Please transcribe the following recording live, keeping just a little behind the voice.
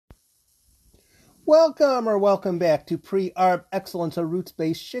Welcome back to Pre-Arb Excellence, a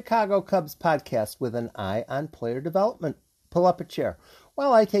roots-based Chicago Cubs podcast with an eye on player development. Pull up a chair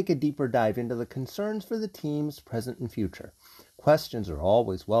while I take a deeper dive into the concerns for the team's present and future. Questions are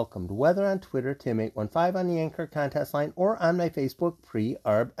always welcomed, whether on Twitter, Tim815 on the Anchor contest line, or on my Facebook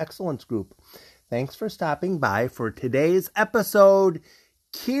Pre-Arb Excellence group. Thanks for stopping by for today's episode,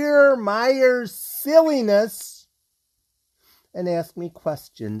 Kiermaier's Silliness, and ask me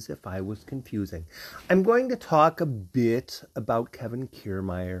questions if I was confusing. I'm going to talk a bit about Kevin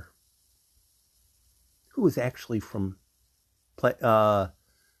Kiermaier, who was actually played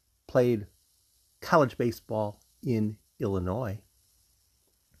college baseball in Illinois.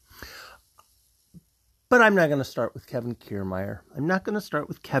 But I'm not going to start with Kevin Kiermaier. I'm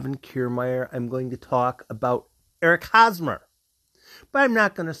going to talk about Eric Hosmer. But I'm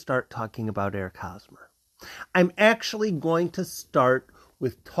not going to start talking about Eric Hosmer. I'm actually going to start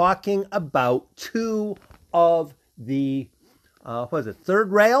with talking about two of the,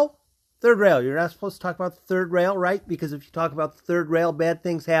 third rail? Third rail. You're not supposed to talk about the third rail, right? Because if you talk about the third rail, bad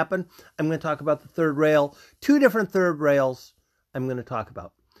things happen. I'm going to talk about the third rail. Two different third rails I'm going to talk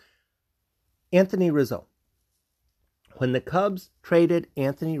about. Anthony Rizzo. When the Cubs traded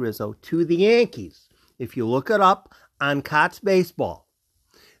Anthony Rizzo to the Yankees, if you look it up on Cots Baseball,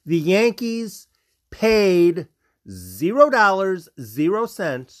 the Yankees paid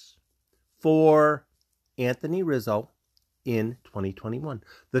 $0 for Anthony Rizzo in 2021.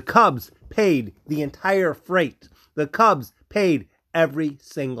 The Cubs paid the entire freight. The Cubs paid every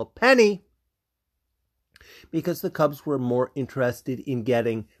single penny because the Cubs were more interested in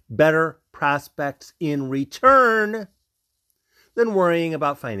getting better prospects in return than worrying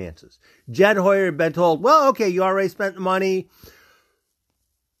about finances. Jed Hoyer had been told, well, okay, you already spent the money.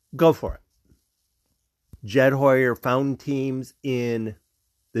 Go for it. Jed Hoyer found teams in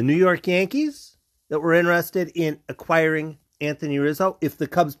the New York Yankees that were interested in acquiring Anthony Rizzo if the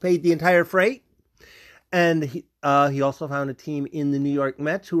Cubs paid the entire freight. And he also found a team in the New York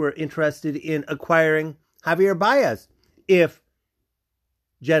Mets who were interested in acquiring Javier Baez if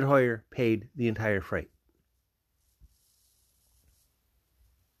Jed Hoyer paid the entire freight.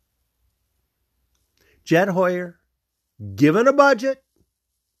 Jed Hoyer, given a budget,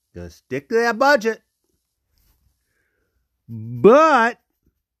 going to stick to that budget. But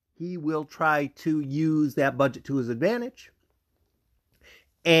he will try to use that budget to his advantage.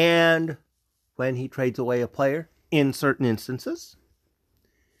 And when he trades away a player, in certain instances,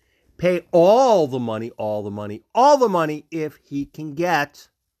 pay all the money if he can get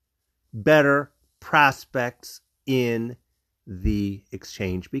better prospects in the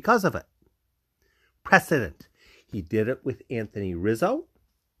exchange because of it. Precedent. He did it with Anthony Rizzo.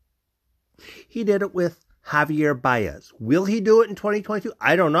 He did it with Javier Baez. Will he do it in 2022?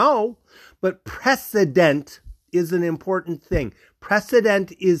 I don't know. But precedent is an important thing.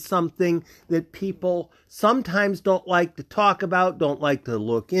 Precedent is something that people sometimes don't like to talk about, don't like to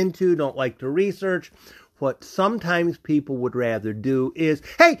look into, don't like to research. What sometimes people would rather do is,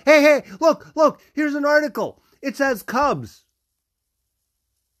 hey, look, here's an article. It says Cubs.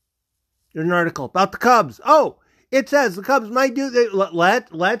 There's an article about the Cubs. Oh, it says the Cubs might do that.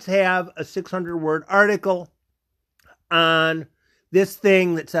 Let's have a 600-word article on this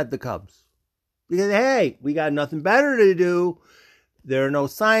thing that said the Cubs. Because, hey, we got nothing better to do. There are no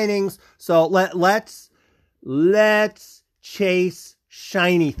signings. So let's chase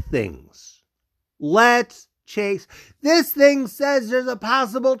shiny things. Let's chase. This thing says there's a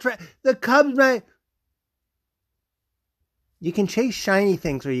possible trade. The Cubs might. You can chase shiny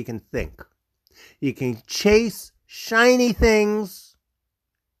things or you can think. You can chase shiny things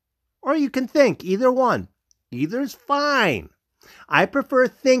or you can think. Either one. Either's fine. I prefer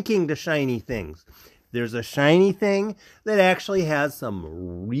thinking to shiny things. There's a shiny thing that actually has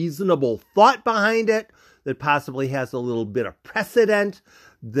some reasonable thought behind it, that possibly has a little bit of precedent,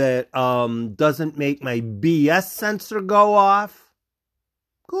 that doesn't make my BS sensor go off.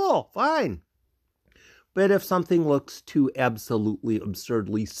 Cool, fine. But if something looks too absolutely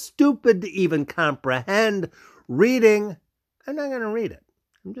absurdly stupid to even comprehend reading, I'm not going to read it.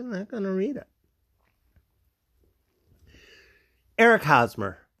 I'm just not going to read it. Eric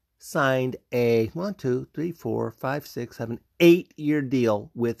Hosmer signed a 8-year deal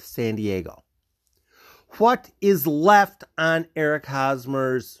with San Diego. What is left on Eric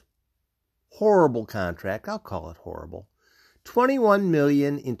Hosmer's horrible contract? I'll call it horrible. $21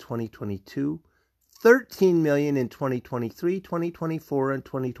 million in 2022, $13 million in 2023, 2024, and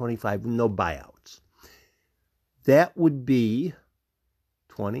 2025. No buyouts. That would be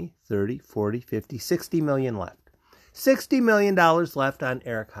 20, 30, 40, 50, 60 million left. $60 million left on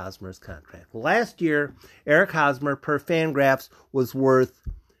Eric Hosmer's contract. Last year, Eric Hosmer, per Fangraphs, was worth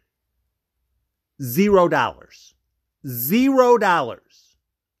 $0. $0.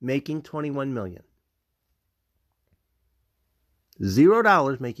 Making $21 million.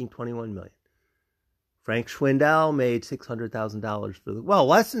 $0 making $21 million. Frank Schwindel made $600,000 for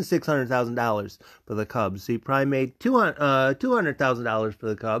less than $600,000 for the Cubs. He probably made $200,000 for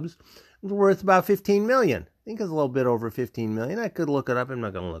the Cubs. It's worth about $15 million. I think it's a little bit over $15 million. I could look it up. I'm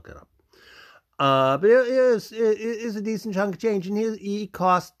not going to look it up. But it is a decent chunk of change. And he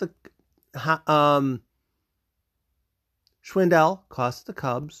cost the Schwindel cost the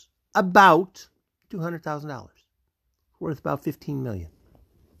Cubs about $200,000. Worth about $15 million.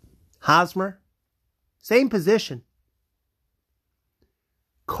 Hosmer, same position,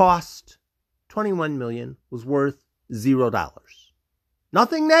 cost $21 million, was worth $0.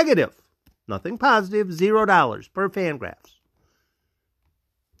 Nothing negative, nothing positive, $0 per Fangraphs.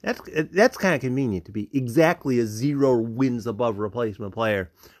 That's kind of convenient to be exactly a 0 wins above replacement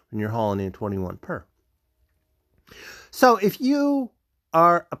player when you're hauling in 21 per. So if you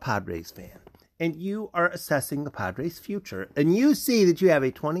are a Padres fan and you are assessing the Padres' future, and you see that you have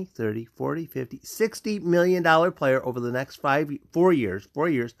a $20, $30, $40, $50, $60 million player over the next 4 years,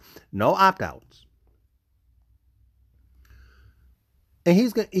 no opt-outs, and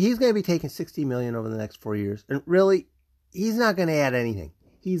he's going to be taking $60 million over the next 4 years, and really, he's not going to add anything.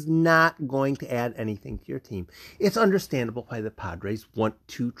 He's not going to add anything to your team. It's understandable why the Padres want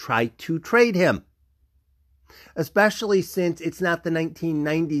to try to trade him, especially since it's not the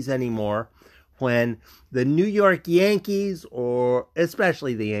 1990s anymore, when the New York Yankees, or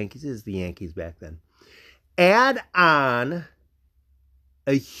especially the Yankees, is the Yankees back then, add on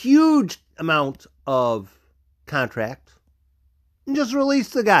a huge amount of contract and just release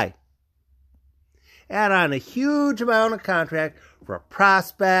the guy. Add on a huge amount of contract for a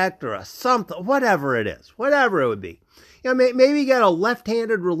prospect or a something, whatever it is, whatever it would be. Maybe you got a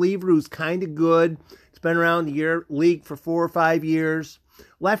left-handed reliever who's kind of good. It's been around the league for 4 or 5 years.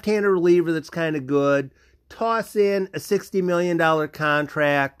 Left-handed reliever that's kind of good. Toss in a $60 million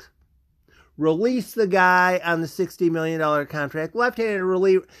contract. Release the guy on the $60 million contract. Left-handed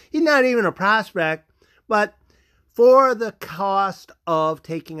reliever. He's not even a prospect, but for the cost of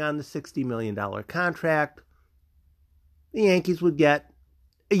taking on the $60 million contract, the Yankees would get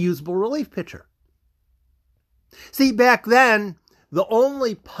a usable relief pitcher. See, back then, the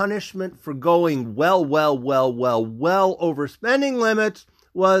only punishment for going well over spending limits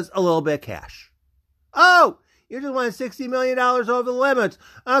was a little bit of cash. Oh, you just went $60 million over the limits.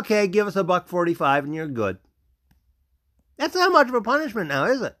 Okay, give us $1.45 and you're good. That's not much of a punishment now,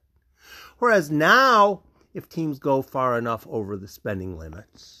 is it? Whereas now, if teams go far enough over the spending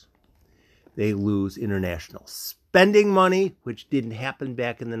limits, they lose international spending money, which didn't happen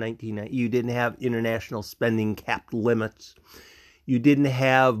back in the 1990s. You didn't have international spending capped limits. You didn't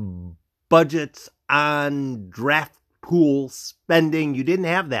have budgets on draft pool spending. You didn't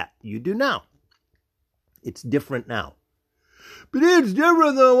have that. You do now. It's different now. But it's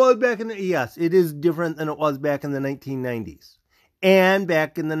different than it was back in the... Yes, it is different than it was back in the 1990s. And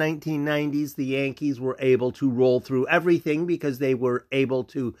back in the 1990s, the Yankees were able to roll through everything because they were able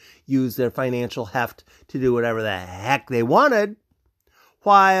to use their financial heft to do whatever the heck they wanted,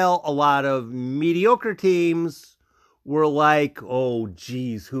 while a lot of mediocre teams were like, oh,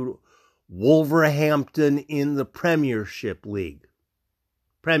 geez, Wolverhampton in the Premier League.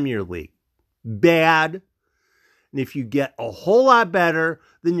 Bad. And if you get a whole lot better,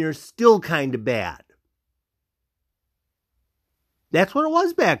 then you're still kind of bad. That's what it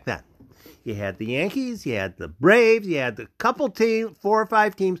was back then. You had the Yankees, you had the Braves, you had the couple teams, 4 or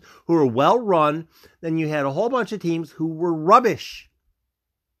 5 teams who were well run. Then you had a whole bunch of teams who were rubbish.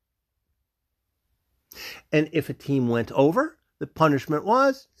 And if a team went over, the punishment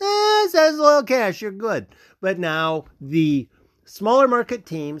was, says a little cash, you're good. But now the smaller market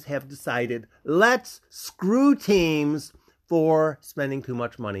teams have decided, let's screw teams for spending too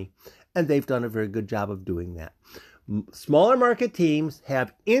much money. And they've done a very good job of doing that. Smaller market teams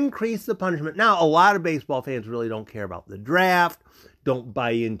have increased the punishment. Now, a lot of baseball fans really don't care about the draft, don't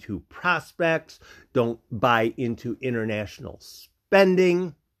buy into prospects, don't buy into international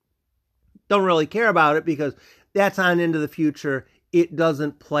spending, don't really care about it because that's on into the future. It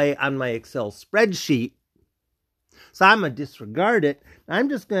doesn't play on my Excel spreadsheet. So I'm going to disregard it. I'm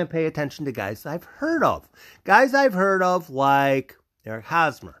just going to pay attention to guys I've heard of. Guys I've heard of like Eric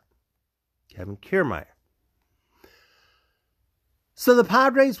Hosmer, Kevin Kiermaier. So the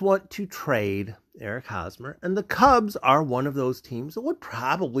Padres want to trade Eric Hosmer, and the Cubs are one of those teams that would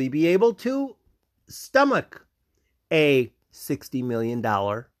probably be able to stomach a $60 million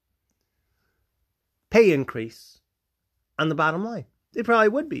pay increase on the bottom line. They probably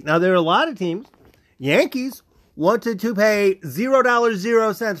would be. Now, there are a lot of teams. Yankees wanted to pay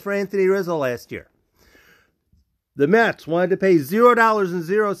 $0.00 for Anthony Rizzo last year. The Mets wanted to pay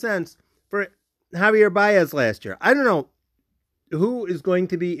 $0.00 for Javier Baez last year. I don't know who is going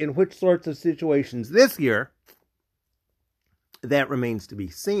to be in which sorts of situations this year. That remains to be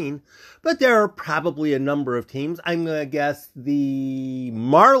seen. But there are probably a number of teams. I'm going to guess the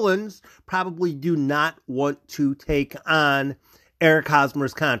Marlins probably do not want to take on Eric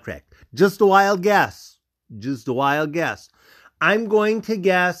Hosmer's contract. Just a wild guess. Just a wild guess. I'm going to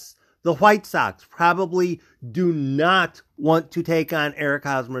guess the White Sox probably do not want to take on Eric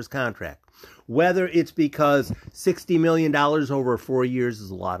Hosmer's contract. Whether it's because $60 million over 4 years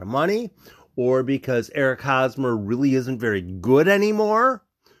is a lot of money, or because Eric Hosmer really isn't very good anymore,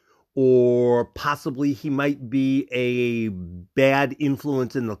 or possibly he might be a bad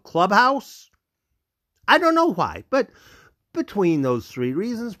influence in the clubhouse. I don't know why, but between those three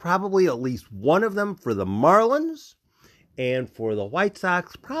reasons, probably at least one of them for the Marlins, and for the White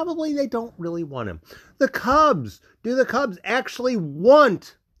Sox, probably they don't really want him. The Cubs. Do the Cubs actually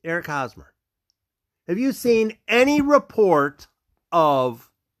want Eric Hosmer? Have you seen any report of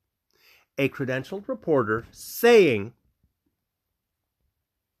a credentialed reporter saying,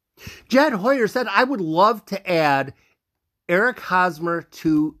 Jed Hoyer said, I would love to add Eric Hosmer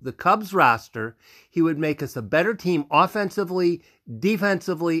to the Cubs roster. He would make us a better team offensively,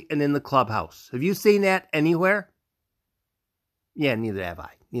 defensively, and in the clubhouse. Have you seen that anywhere? Yeah, neither have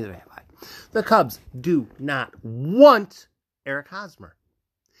I. Neither have I. The Cubs do not want Eric Hosmer.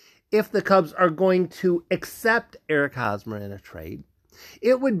 If the Cubs are going to accept Eric Hosmer in a trade,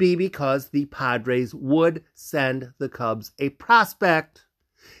 it would be because the Padres would send the Cubs a prospect.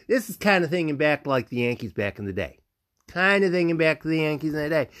 This is kind of thinking back like the Yankees back in the day. Kind of thinking back to the Yankees in the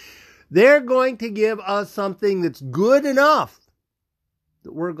day. They're going to give us something that's good enough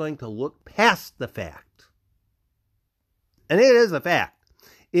that we're going to look past the fact. And it is a fact.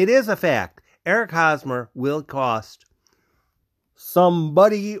 It is a fact. Eric Hosmer will cost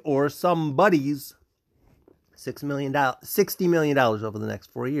somebody or somebodies $60 million over the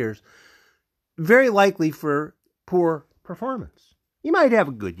next 4 years. Very likely for poor performance. He might have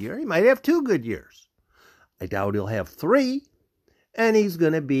a good year. He might have 2 good years. I doubt he'll have 3. And he's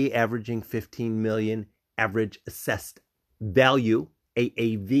going to be averaging $15 million average assessed value,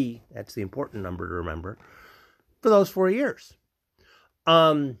 AAV. That's the important number to remember. For those 4 years.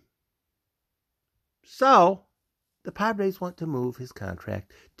 So, the Padres want to move his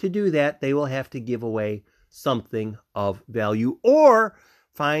contract. To do that, they will have to give away something of value or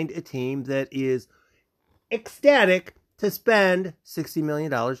find a team that is ecstatic to spend $60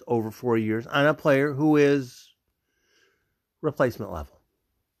 million over 4 years on a player who is replacement level.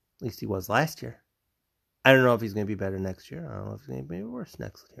 At least he was last year. I don't know if he's going to be better next year. I don't know if he's going to be worse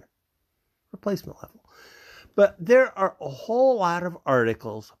next year. Replacement level. But there are a whole lot of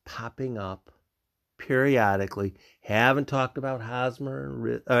articles popping up periodically. Haven't talked about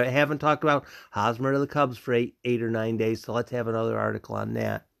Hosmer to the Cubs for eight or 9 days. So let's have another article on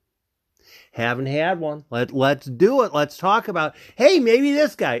that. Haven't had one. Let's do it. Let's talk about, hey, maybe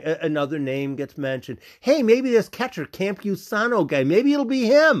this guy, another name gets mentioned. Hey, maybe this catcher, Campusano guy, maybe it'll be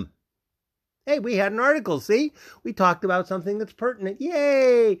him. Hey, we had an article, see? We talked about something that's pertinent.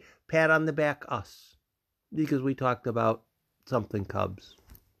 Yay! Pat on the back, us. Because we talked about something Cubs.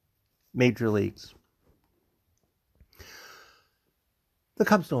 Major leagues. The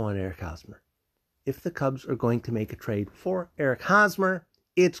Cubs don't want Eric Hosmer. If the Cubs are going to make a trade for Eric Hosmer,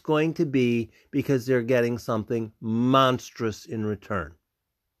 it's going to be because they're getting something monstrous in return.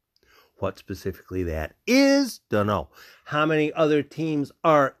 What specifically that is, don't know. How many other teams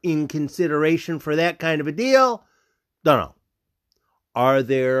are in consideration for that kind of a deal? Don't know. Are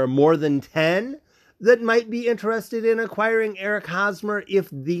there more than 10 that might be interested in acquiring Eric Hosmer if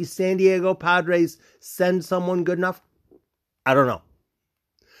the San Diego Padres send someone good enough? I don't know.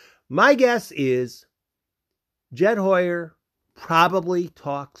 My guess is Jed Hoyer probably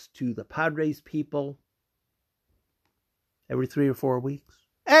talks to the Padres people every 3 or 4 weeks.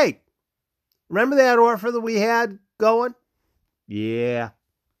 Hey, remember that offer that we had going? Yeah.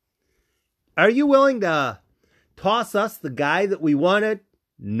 Are you willing to toss us the guy that we wanted?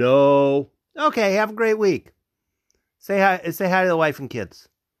 No. Okay, have a great week. Say hi to the wife and kids.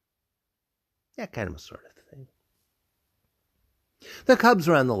 Yeah, kind of a sort of thing. The Cubs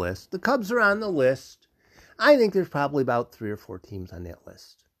are on the list. I think there's probably about 3 or 4 teams on that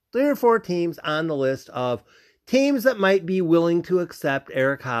list. 3 or 4 teams on the list of teams that might be willing to accept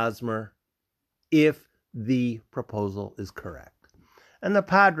Eric Hosmer if the proposal is correct. And the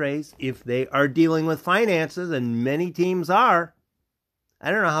Padres, if they are dealing with finances, and many teams are, I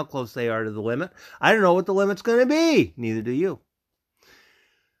don't know how close they are to the limit. I don't know what the limit's going to be. Neither do you.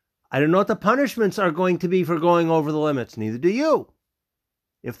 I don't know what the punishments are going to be for going over the limits. Neither do you.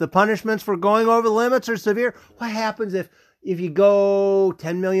 If the punishments for going over the limits are severe, what happens if you go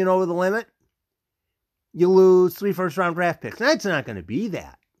 $10 million over the limit? You lose 3 first-round draft picks. That's not going to be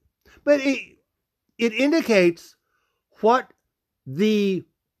that. But it indicates what the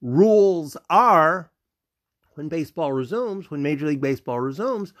rules are when baseball resumes, when Major League Baseball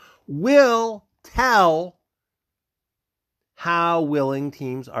resumes, will tell how willing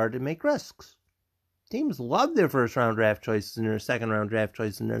teams are to make risks. Teams love their first-round draft choices and their second-round draft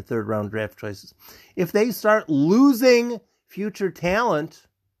choices and their third-round draft choices. If they start losing future talent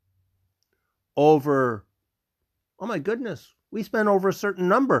over, oh my goodness, we spent over a certain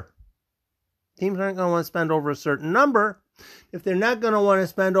number. Teams aren't going to want to spend over a certain number. If they're not going to want to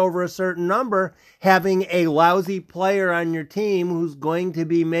spend over a certain number, having a lousy player on your team who's going to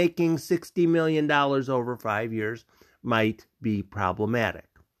be making $60 million over 5 years might be problematic.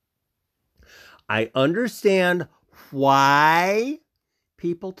 I understand why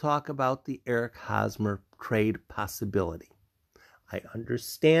people talk about the Eric Hosmer trade possibility. I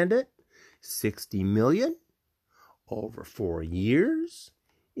understand it. $60 million over 4 years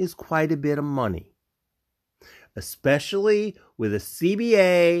is quite a bit of money, especially with a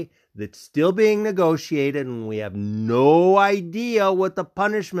CBA that's still being negotiated and we have no idea what the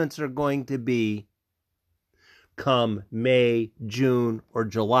punishments are going to be come May, June, or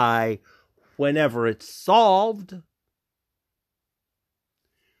July, whenever it's solved.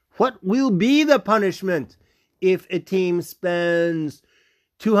 What will be the punishment if a team spends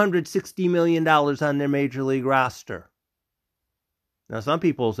 $260 million on their major league roster? Now, some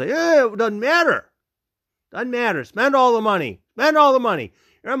people say, it doesn't matter. Doesn't matter. Spend all the money. Spend all the money.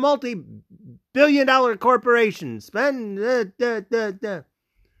 You're a multi-billion-dollar corporation. Spend,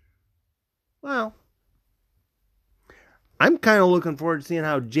 Well, I'm kind of looking forward to seeing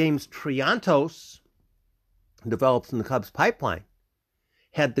how James Triantos develops in the Cubs pipeline.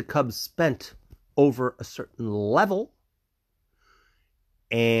 Had the Cubs spent over a certain level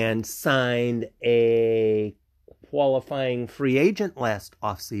and signed a qualifying free agent last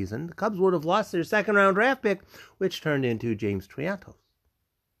offseason, the Cubs would have lost their second-round draft pick, which turned into James Triantos.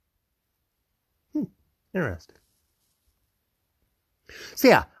 Interesting. So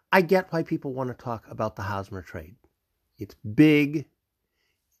yeah, I get why people want to talk about the Hosmer trade. It's big.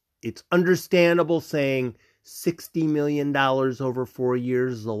 It's understandable saying $60 million over 4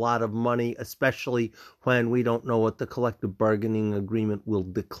 years is a lot of money, especially when we don't know what the collective bargaining agreement will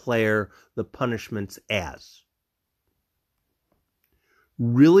declare the punishments as.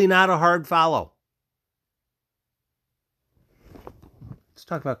 Really not a hard follow. Let's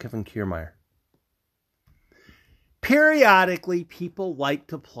talk about Kevin Kiermaier. Periodically, people like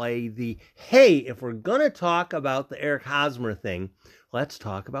to play the, hey, if we're going to talk about the Eric Hosmer thing, let's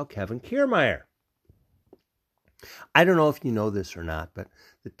talk about Kevin Kiermaier. I don't know if you know this or not, but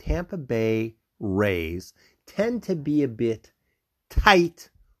the Tampa Bay Rays tend to be a bit tight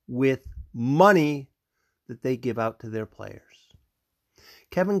with money that they give out to their players.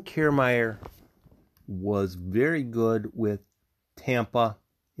 Kevin Kiermaier was very good with Tampa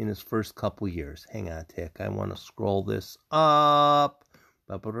in his first couple years. Hang on a tick. I want to scroll this up.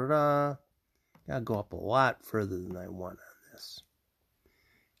 Gotta go up a lot further than I want on this.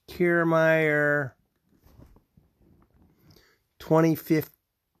 Kiermaier,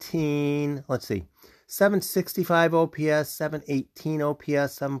 2015. Let's see. 765 OPS, 718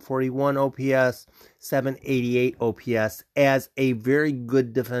 OPS, 741 OPS, 788 OPS as a very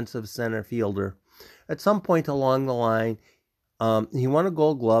good defensive center fielder. At some point along the line, he won a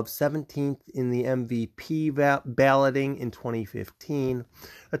Gold Glove, 17th in the MVP balloting in 2015.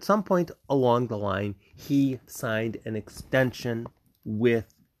 At some point along the line, he signed an extension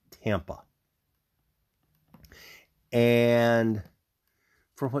with Tampa. And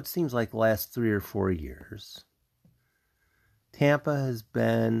for what seems like the last 3 or 4 years, Tampa has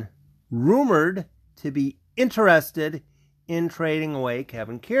been rumored to be interested in trading away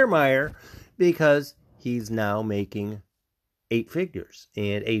Kevin Kiermaier because he's now making 8 figures.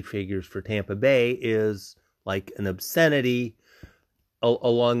 And 8 figures for Tampa Bay is like an obscenity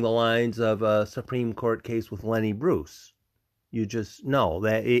along the lines of a Supreme Court case with Lenny Bruce. You just know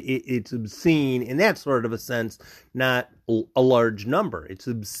that it's obscene in that sort of a sense, not a large number. It's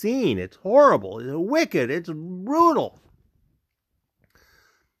obscene. It's horrible. It's wicked. It's brutal.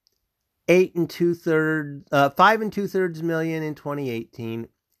 5 2/3 million in 2018,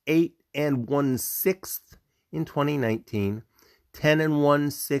 8 and 1/6 in 2019, 10 and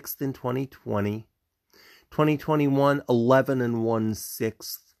 1/6 in 2020, 2021, 11 and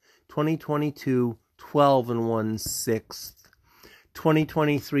 1/6, 2022, 12 and 1/6,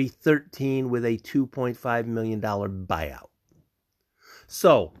 2023, 13 with a $2.5 million buyout.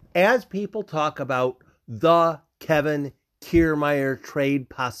 So, as people talk about the Kevin Kiermaier trade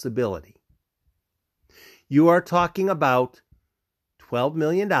possibility, you are talking about $12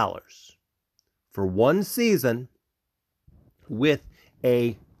 million for one season with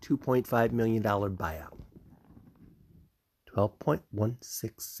a $2.5 million buyout.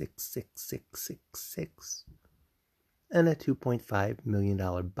 12.1666666 and a $2.5 million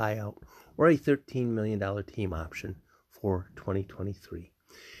buyout or a $13 million team option for 2023.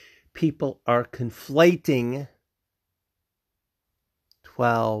 People are conflating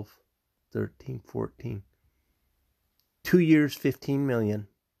 12, 13, 14. 2 years, $15 million.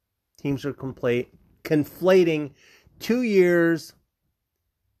 Teams are conflating 2 years,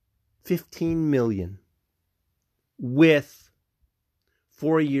 $15 million with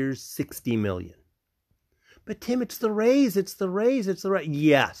 4 years, $60 million. But Tim, it's the Rays. It's the Rays. It's the Rays.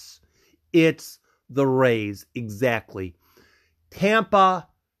 Yes, it's the Rays. Exactly. Tampa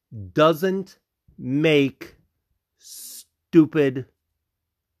doesn't make stupid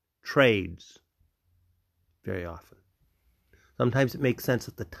trades very often. Sometimes it makes sense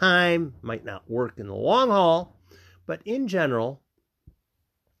at the time, might not work in the long haul, but in general,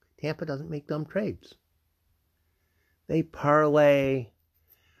 Tampa doesn't make dumb trades. They parlay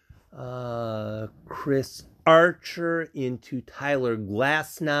Chris Archer into Tyler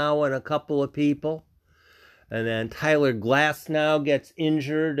Glasnow and a couple of people. And then Tyler Glasnow gets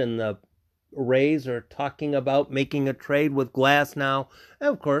injured and the Rays are talking about making a trade with Glasnow. And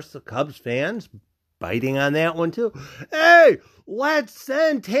of course, the Cubs fans biting on that one too. Hey, let's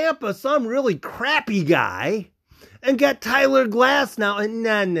send Tampa some really crappy guy and get Tyler Glasnow. And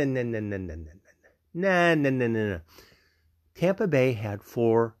no. Tampa Bay had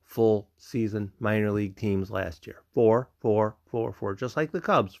 4 full season minor league teams last year. 4, just like the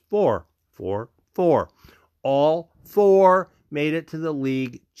Cubs. 4. All 4 made it to the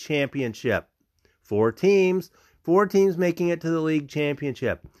league championship. 4 teams making it to the league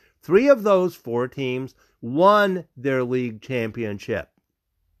championship. 3 of those 4 teams won their league championship.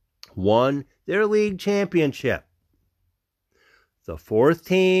 The 4th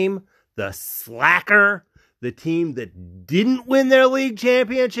team, the slacker, the team that didn't win their league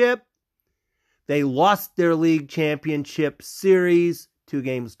championship, they lost their league championship series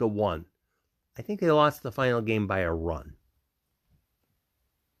 2-1. I think they lost the final game by a run.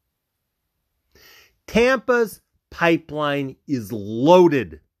 Tampa's pipeline is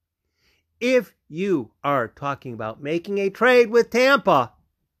loaded. If you are talking about making a trade with Tampa,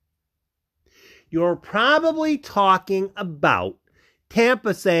 you're probably talking about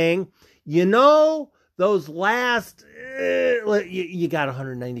Tampa saying, you know, those last, you got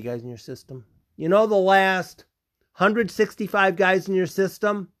 190 guys in your system. You know, the last 165 guys in your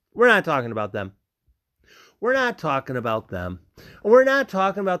system, we're not talking about them. We're not talking about them. We're not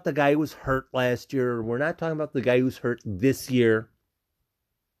talking about the guy who was hurt last year. We're not talking about the guy who's hurt this year.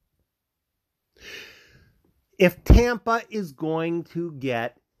 If Tampa is going to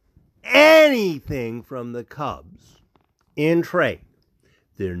get anything from the Cubs in trade,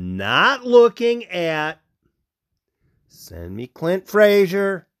 they're not looking at send me Clint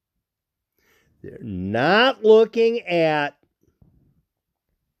Frazier. They're not looking at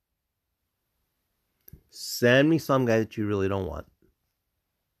send me some guy that you really don't want.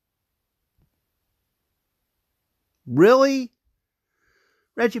 Really?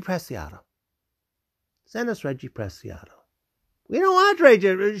 Reggie Preciado. Send us Reggie Preciado. We don't want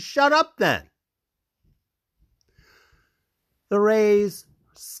Reggie. Shut up then. The Rays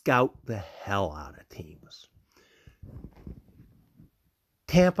scout the hell out of teams.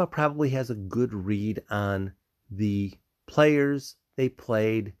 Tampa probably has a good read on the players they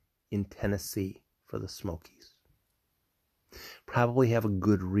played in Tennessee for the Smokies. Probably have a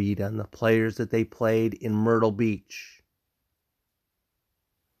good read on the players that they played in Myrtle Beach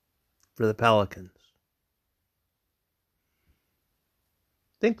for the Pelicans.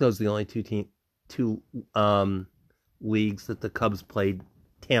 I think those are the only two leagues that the Cubs played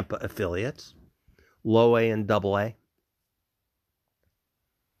Tampa affiliates, low A and double A.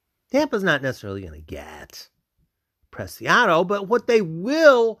 Tampa's not necessarily going to get Preciado, but what they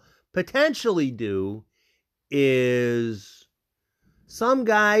will potentially do is some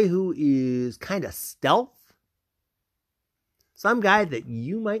guy who is kind of stealth, some guy that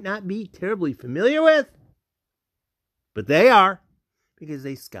you might not be terribly familiar with, but they are, because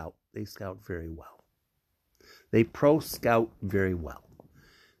they scout they scout very well. They pro scout very well.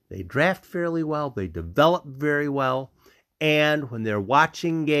 They draft fairly well. They develop very well. And when they're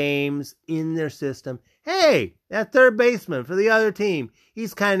watching games in their system, hey, that third baseman for the other team,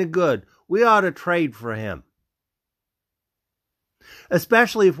 he's kind of good. We ought to trade for him.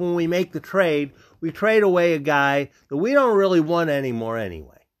 Especially if when we make the trade, we trade away a guy that we don't really want anymore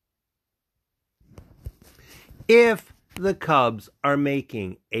anyway. If the Cubs are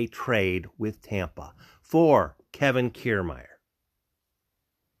making a trade with Tampa for Kevin Kiermaier,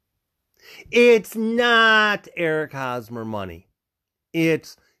 it's not Eric Hosmer money.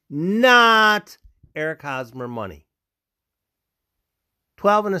 It's not Eric Hosmer money.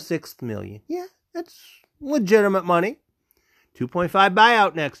 12 and a sixth million. Yeah, that's legitimate money. 2.5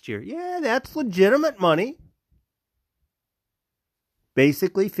 buyout next year. Yeah, that's legitimate money.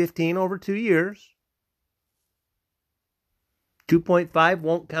 Basically 15 over 2 years. 2.5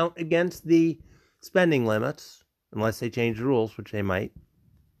 won't count against the spending limits unless they change the rules, which they might.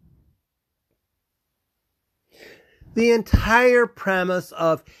 The entire premise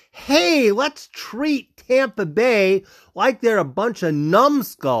of, hey, let's treat Tampa Bay like they're a bunch of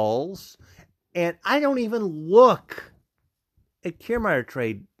numbskulls, and I don't even look at Kiermaier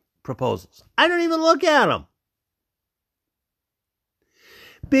trade proposals. I don't even look at them.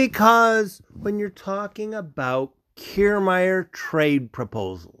 Because when you're talking about Kiermaier trade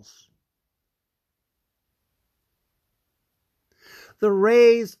proposals, the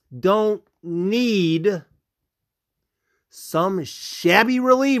Rays don't need some shabby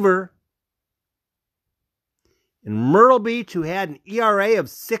reliever in Myrtle Beach who had an ERA of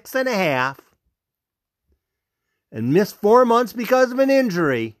 6.5 and missed 4 months because of an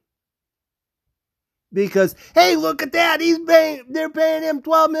injury. Because, hey, look at that. They're paying him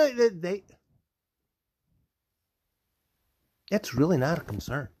 $12 million. It's really not a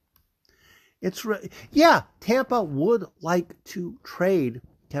concern. Tampa would like to trade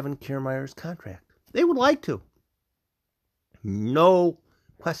Kevin Kiermaier's contract. They would like to. No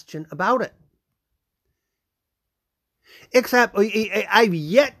question about it. Except I've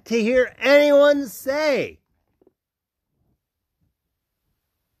yet to hear anyone say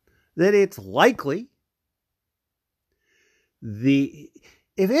that it's likely if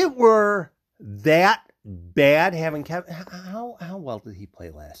it were that bad having Kevin, how well did he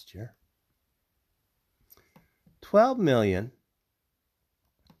play last year? 12 million.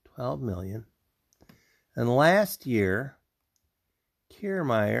 And last year,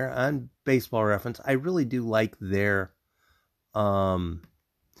 Kiermaier on Baseball Reference, I really do like their I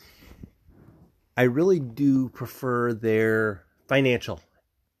really do prefer their financial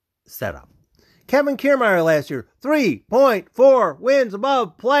setup. Kevin Kiermaier last year, 3.4 wins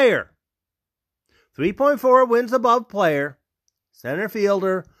above player. 3.4 wins above player. Center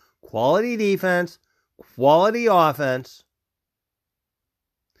fielder, quality defense, quality offense.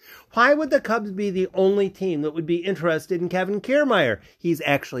 Why would the Cubs be the only team that would be interested in Kevin Kiermaier? He's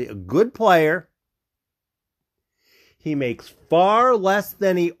actually a good player. He makes far less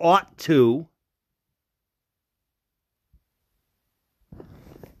than he ought to.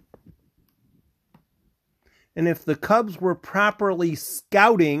 And if the Cubs were properly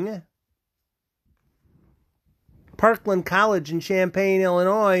scouting Parkland College in Champaign,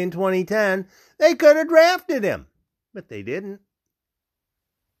 Illinois in 2010, they could have drafted him. But they didn't.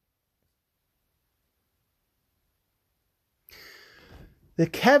 The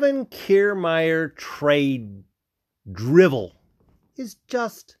Kevin Kiermaier trade drivel is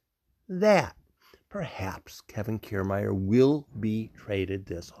just that. Perhaps Kevin Kiermaier will be traded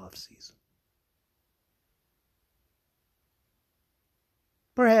this offseason.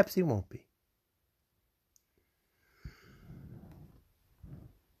 Perhaps he won't be.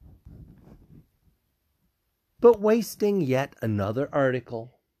 But wasting yet another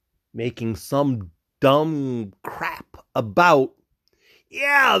article, making some dumb crap about,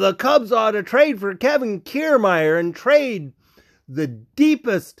 yeah, the Cubs ought to trade for Kevin Kiermaier and trade the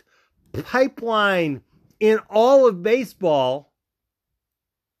deepest pipeline in all of baseball.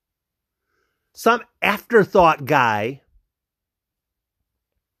 Some afterthought guy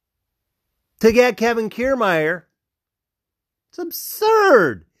to get Kevin Kiermaier. It's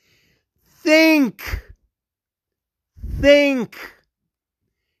absurd. Think.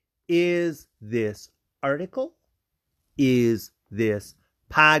 Is this article? Is this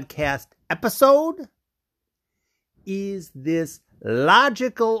podcast episode? Is this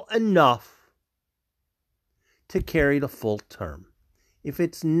logical enough to carry the full term? If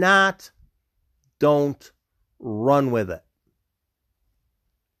it's not, don't run with it.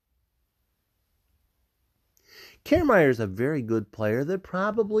 Kiermaier's a very good player that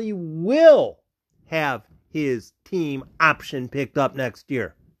probably will have his team option picked up next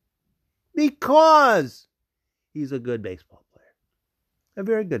year because he's a good baseball player. A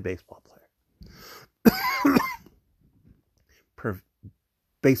very good baseball player. Per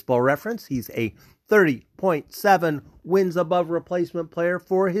Baseball Reference, he's a 30.7 wins above replacement player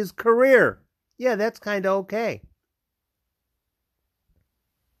for his career. Yeah, that's kind of okay.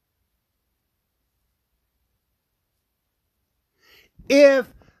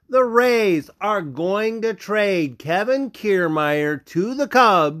 If the Rays are going to trade Kevin Kiermaier to the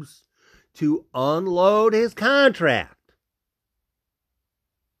Cubs to unload his contract,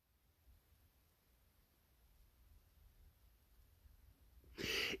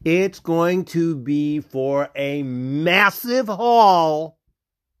 it's going to be for a massive haul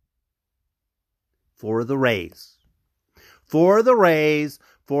for the Rays. For the Rays.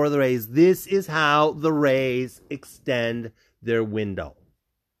 This is how the Rays extend their window.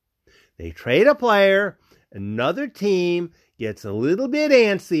 They trade a player, another team gets a little bit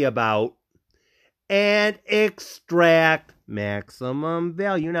antsy about, and extract maximum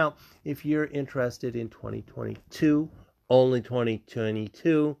value. Now, if you're interested in 2022, only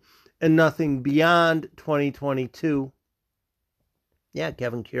 2022, and nothing beyond 2022, yeah,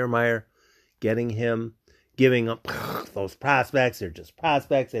 Kevin Kiermaier, giving up those prospects, they're just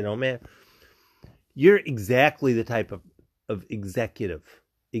prospects, they don't matter. You're exactly the type of executive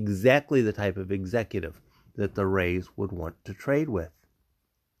that the Rays would want to trade with.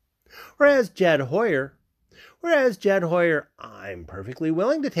 Whereas Jed Hoyer, I'm perfectly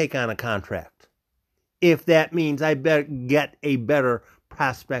willing to take on a contract if that means I better get a better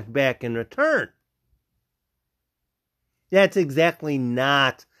prospect back in return. That's exactly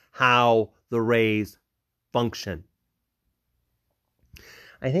not how the Rays function.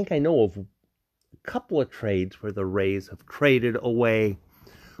 I think I know of a couple of trades where the Rays have traded away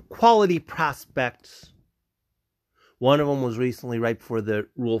quality prospects. One of them was recently right before the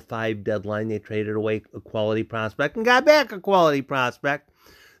Rule 5 deadline. They traded away a quality prospect and got back a quality prospect.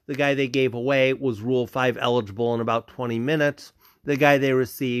 The guy they gave away was Rule 5 eligible in about 20 minutes. The guy they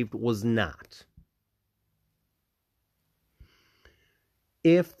received was not.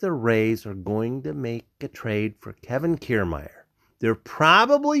 If the Rays are going to make a trade for Kevin Kiermaier, they're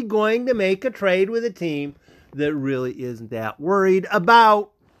probably going to make a trade with a team that really isn't that worried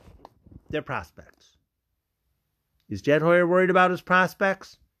about their prospects. Is Jed Hoyer worried about his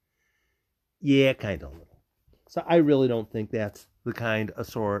prospects? Yeah, kind of. So I really don't think that's the kind of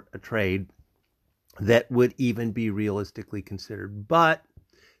sort of trade that would even be realistically considered. But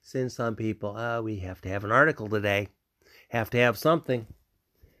since some people, we have to have an article today, have to have something,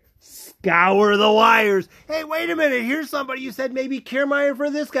 scour the wires. Hey, wait a minute. Here's somebody you said maybe Kiermaier for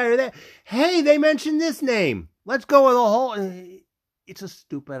this guy or that. Hey, they mentioned this name. Let's go with a whole. It's a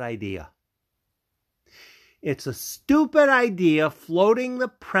stupid idea. It's a stupid idea floating the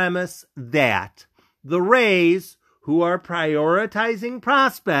premise that the Rays, who are prioritizing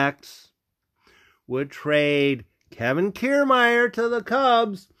prospects, would trade Kevin Kiermaier to the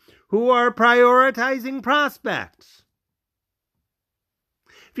Cubs, who are prioritizing prospects.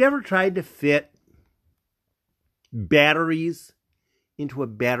 Have you ever tried to fit batteries into a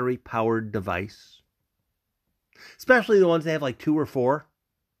battery-powered device? Especially the ones that have like 2 or 4.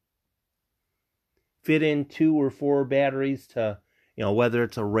 Fit in 2 or 4 batteries to, whether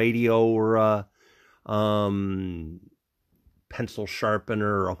it's a radio or a pencil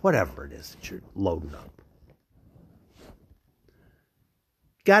sharpener or whatever it is that you're loading up.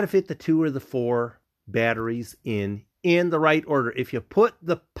 Got to fit the 2 or the 4 batteries in the right order. If you put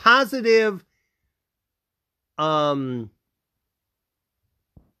the positive side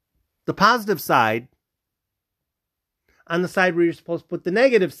on the side where you're supposed to put the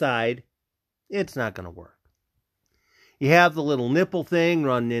negative side, it's not going to work. You have the little nipple thing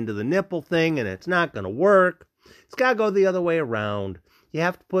running into the nipple thing, and it's not going to work. It's got to go the other way around. You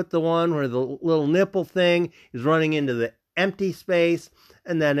have to put the one where the little nipple thing is running into the empty space,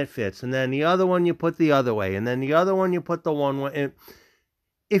 and then it fits. And then the other one you put the other way, and then the other one you put the one way. And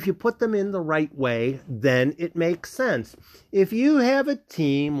if you put them in the right way, then it makes sense. If you have a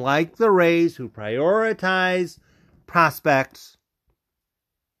team like the Rays who prioritize prospects,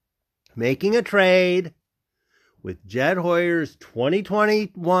 making a trade with Jed Hoyer's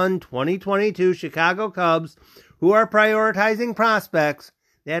 2021-2022 Chicago Cubs, who are prioritizing prospects,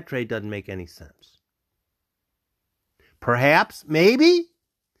 that trade doesn't make any sense. Perhaps, maybe,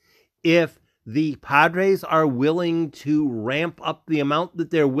 if the Padres are willing to ramp up the amount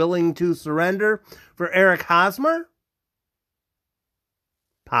that they're willing to surrender for Eric Hosmer,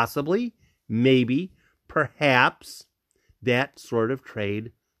 possibly, maybe, perhaps that sort of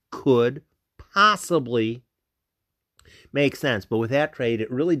trade could possibly make sense. But with that trade, it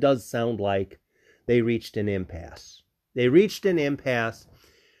really does sound like they reached an impasse. They reached an impasse.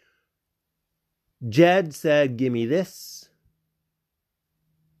 Jed said, give me this.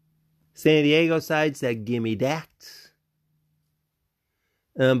 San Diego side said, give me that.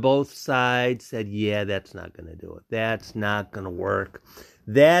 And both sides said, yeah, that's not going to do it. That's not going to work.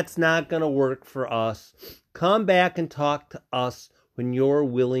 That's not going to work for us. Come back and talk to us when you're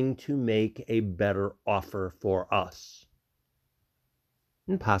willing to make a better offer for us.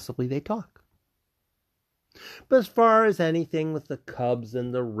 And possibly they talk. But as far as anything with the Cubs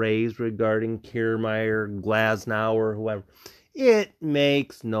and the Rays regarding Kiermaier, Glasnow, or whoever, it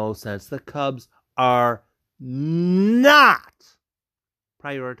makes no sense. The Cubs are not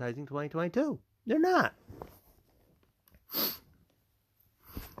prioritizing 2022. They're not.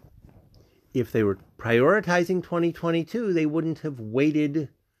 If they were prioritizing 2022, they wouldn't have waited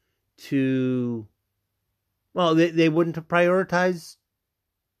to... Well, they wouldn't have prioritized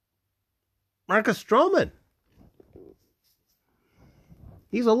Marcus Stroman.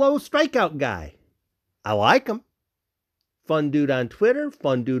 He's a low strikeout guy. I like him. Fun dude on Twitter.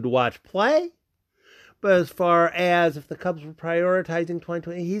 Fun dude to watch play. But as far as if the Cubs were prioritizing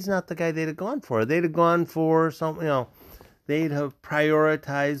 2020, he's not the guy they'd have gone for. They'd have gone for something, they'd have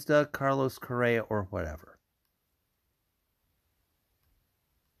prioritized Carlos Correa or whatever.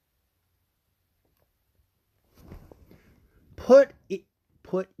 Put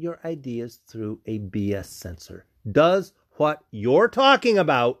your ideas through a BS censor. Does what you're talking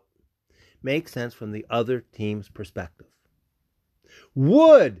about make sense from the other team's perspective?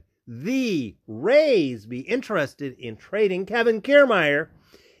 Would the Rays be interested in trading Kevin Kiermaier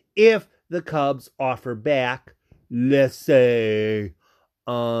if the Cubs offer back, let's say,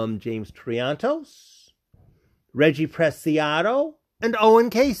 James Triantos, Reggie Preciado, and Owen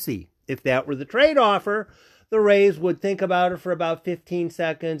Casey? If that were the trade offer, the Rays would think about it for about 15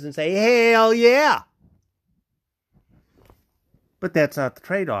 seconds and say, hell yeah. But that's not the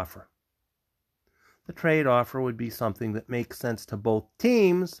trade offer. The trade offer would be something that makes sense to both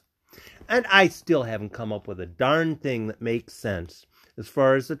teams. And I still haven't come up with a darn thing that makes sense as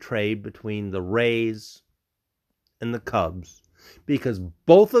far as the trade between the Rays and the Cubs. Because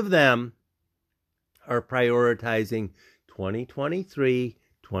both of them are prioritizing 2023,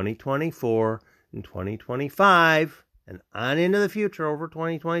 2024, and 2025, and on into the future over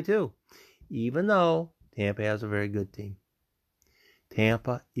 2022. Even though Tampa has a very good team.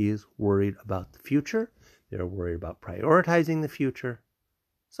 Tampa is worried about the future. They're worried about prioritizing the future.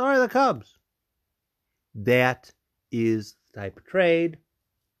 So are the Cubs. That is the type of trade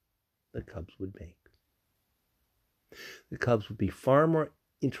the Cubs would make. The Cubs would be far more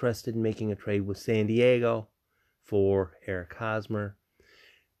interested in making a trade with San Diego for Eric Hosmer.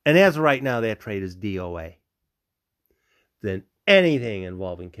 And as of right now, that trade is DOA. Than anything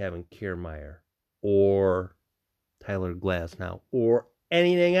involving Kevin Kiermaier or Tyler Glasnow or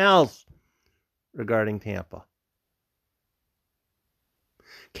anything else regarding Tampa.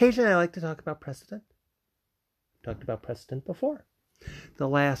 Occasionally, I like to talk about precedent. Talked about precedent before. The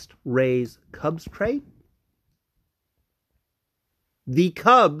last Rays-Cubs trade. The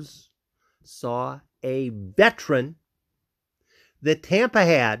Cubs saw a veteran that Tampa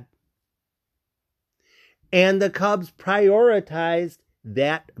had, and the Cubs prioritized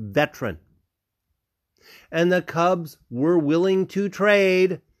that veteran. And the Cubs were willing to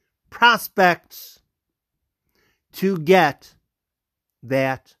trade prospects to get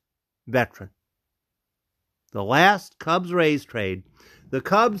that veteran. The last Cubs-Rays trade, the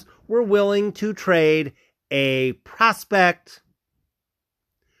Cubs were willing to trade a prospect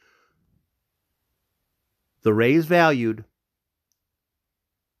the Rays valued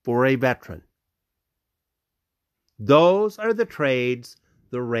for a veteran. Those are the trades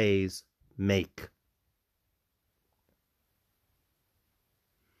the Rays make.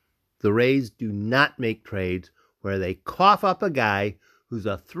 The Rays do not make trades where they cough up a guy who's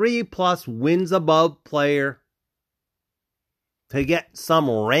a 3+ wins above player to get some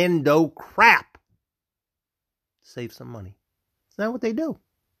rando crap. Save some money. It's not what they do.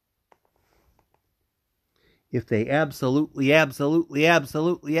 If they absolutely have to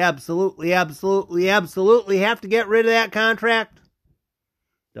get rid of that contract,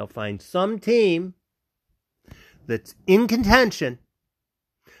 they'll find some team that's in contention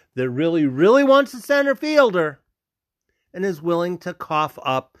that really wants a center fielder and is willing to cough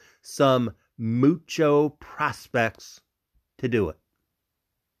up some mucho prospects to do it.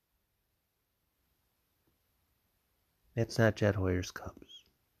 That's not Jed Hoyer's Cubs.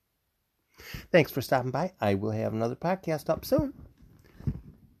 Thanks for stopping by. I will have another podcast up soon.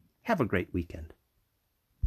 Have a great weekend.